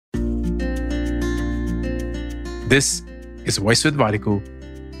This is Voice with Variku,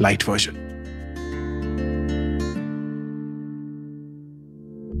 Lite version.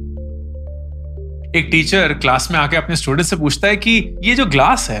 एक teacher class में आके अपने स्टूडेंट से पूछता है कि ये जो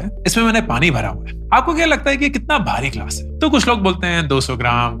ग्लास है इसमें मैंने पानी भरा हुआ है, आपको क्या लगता है कि कितना भारी ग्लास है? तो कुछ लोग बोलते हैं 200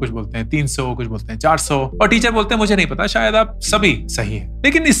 ग्राम, कुछ बोलते हैं 300, कुछ बोलते हैं 400 और टीचर बोलते हैं मुझे नहीं पता, शायद आप सभी सही है।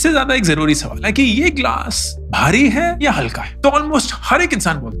 लेकिन इससे ज्यादा एक जरूरी सवाल है कि ये ग्लास भारी है या हल्का है? तो ऑलमोस्ट हर एक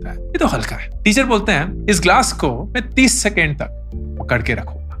इंसान बोलता है ये तो हल्का है। टीचर बोलते हैं इस ग्लास को मैं 30 सेकेंड तक पकड़ के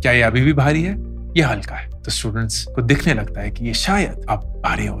रखूंगा, क्या ये अभी भी भारी है? ये हल्का है। तो स्टूडेंट्स को दिखने लगता है कि ये शायद अब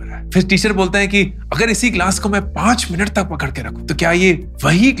भारी हो रहा है। फिर टीचर बोलते हैं कि अगर इसी ग्लास को मैं 5 मिनट तक पकड़ के रखूं तो क्या ये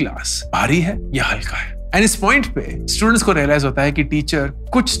वही ग्लास भारी है या हल्का है? एंड इस पॉइंट पे स्टूडेंट्स को रियलाइज होता है कि टीचर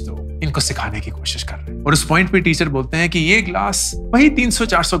कुछ तो इनको सिखाने की कोशिश कर रहे हैं। और उस पॉइंट पे टीचर बोलते हैं कि ये ग्लास वही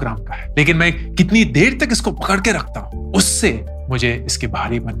 300-400 ग्राम का है, लेकिन मैं कितनी देर तक इसको पकड़ के रखता हूं उससे मुझे इसके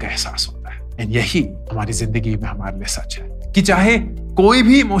भारीपन का एहसास होता है। एंड यही हमारी जिंदगी में हमारे लिए सच है कि चाहे कोई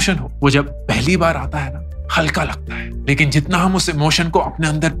भी इमोशन हो, वो जब पहली बार आता है ना हल्का लगता है, लेकिन जितना हम उस इमोशन को अपने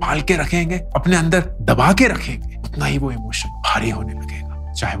अंदर पाल के रखेंगे, अपने अंदर दबा के रखेंगे, उतना ही वो इमोशन भारी होने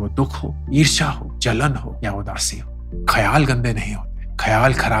लगेगा। चाहे वो दुख हो, ईर्ष्या हो, जलन हो या उदासी हो। ख्याल गंदे नहीं होते,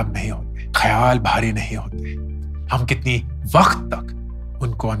 ख्याल खराब नहीं होते, ख्याल भारी नहीं होते। हम कितनी वक्त तक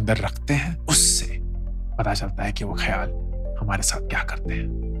उनको अंदर रखते हैं उससे पता चलता है कि वो ख्याल हमारे साथ क्या करते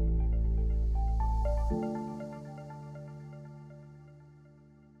हैं।